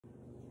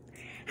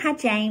Hi,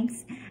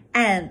 James.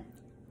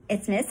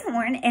 It's Miss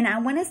Horn, and I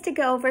want us to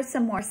go over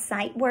some more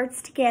sight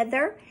words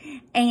together.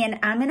 And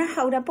I'm going to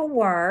hold up a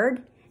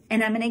word,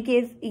 and I'm going to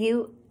give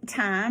you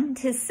time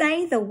to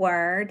say the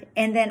word,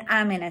 and then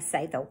I'm going to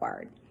say the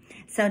word.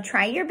 So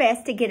try your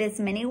best to get as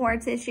many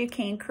words as you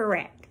can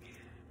correct.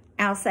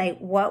 I'll say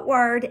what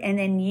word, and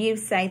then you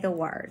say the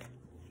word.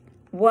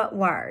 What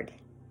word?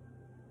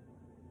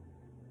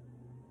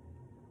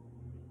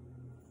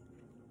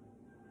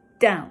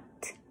 Don't.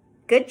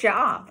 Good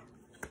job.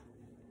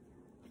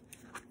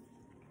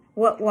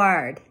 What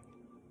word?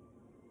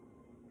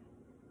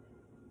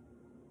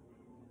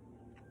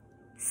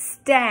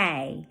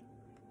 Stay.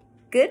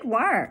 Good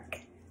work.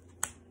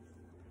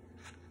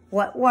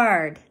 What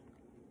word?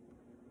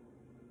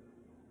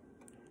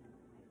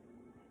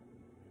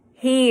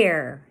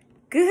 Here.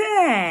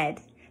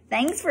 Good.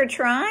 Thanks for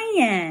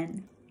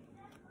trying.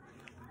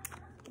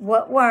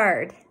 What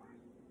word?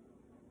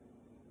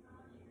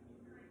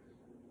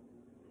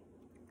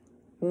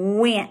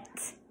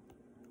 Went.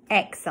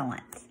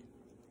 Excellent.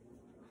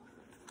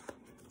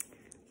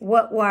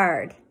 What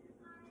word?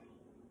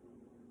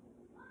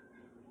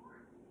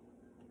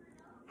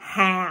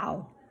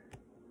 How.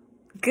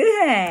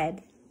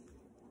 Good.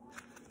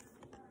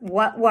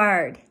 What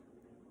word?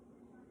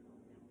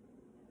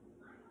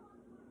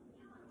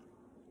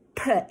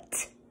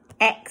 Put.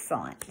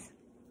 Excellent.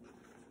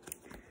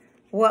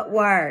 What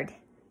word?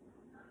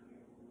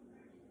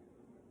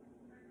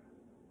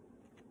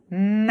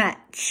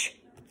 Much.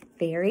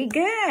 Very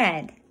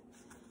good.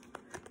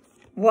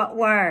 What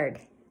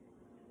word?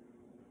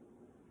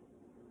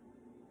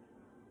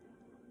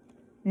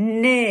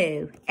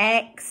 New.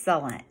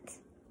 Excellent.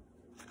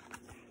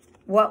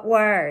 What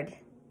word?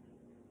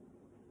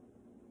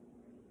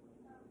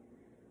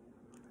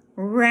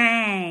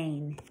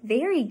 Rain.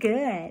 Very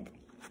good.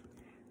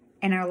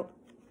 And our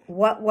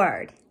what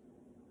word?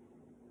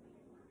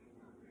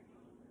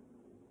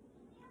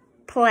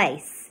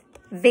 Place.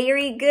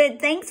 Very good.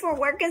 Thanks for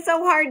working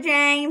so hard,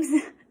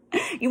 James.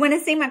 You want to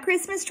see my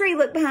Christmas tree?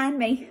 Look behind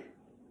me.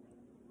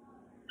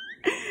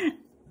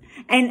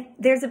 And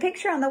there's a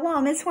picture on the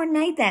wall. Miss Horn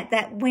made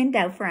that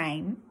window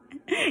frame.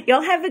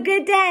 Y'all have a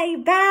good day.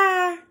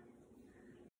 Bye.